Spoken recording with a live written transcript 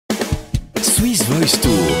Suisse Voice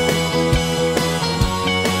Tour.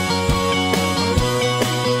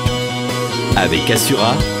 Avec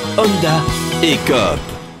Assura, Honda et Coop.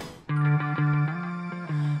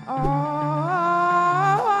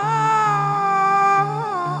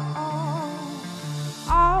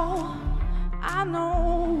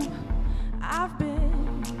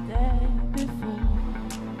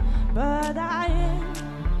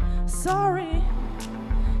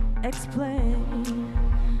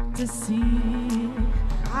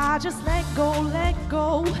 I just let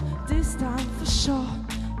go, this time for sure,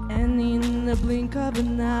 and in the blink of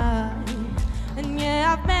an eye. And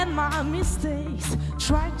yeah, I've made my mistakes,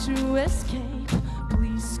 tried to escape,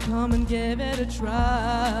 please come and give it a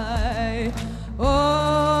try. Oh,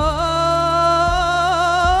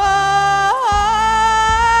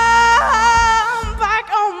 I'm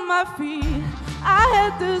back on my feet, I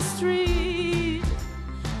hit the street,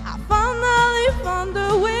 I finally found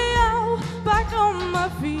a way out, back on my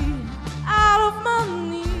feet, out of my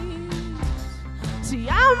knees. See,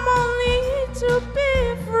 I'm only here to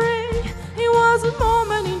be free. It was a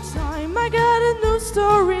moment in time, I got a new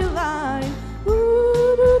storyline.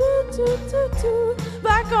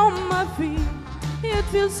 Back on my feet, it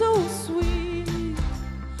feels so sweet.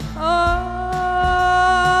 Oh.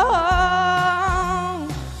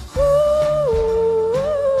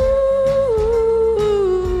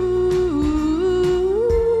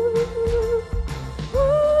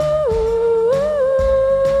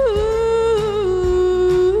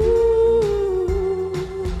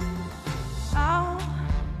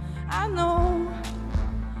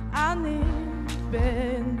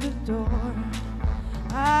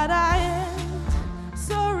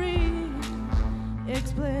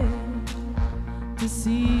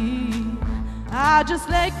 I just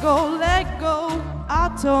let go,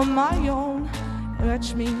 out on my own.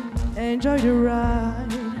 Watch me enjoy the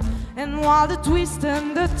ride. And while the twists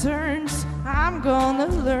and the turns, I'm gonna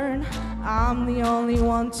learn. I'm the only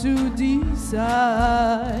one to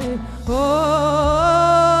decide. Oh,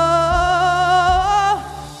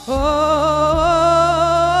 oh, oh,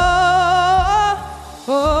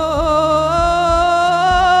 oh, oh.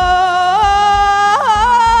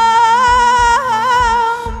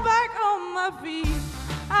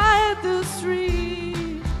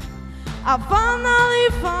 I finally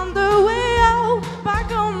found a way out,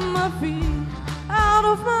 back on my feet, out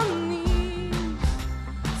of my knees.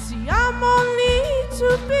 See, I'm only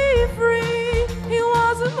to be free. It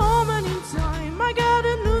was a moment in time, I got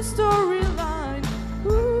a new storyline.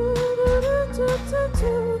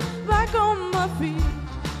 Back on my feet,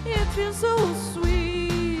 it feels so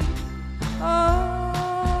sweet. Oh.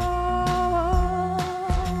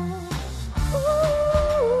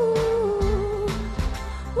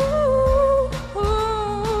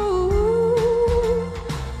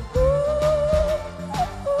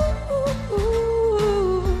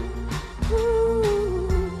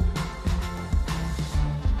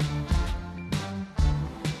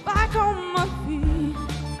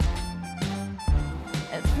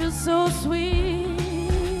 So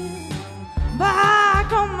sweet,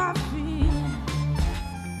 back on my feet,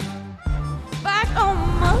 back on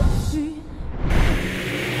my feet.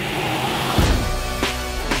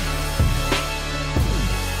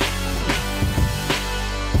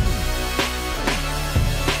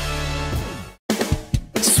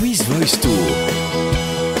 Suisse Voice Tour.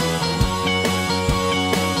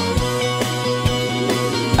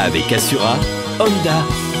 Avec Assura, Honda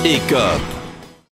et Coop.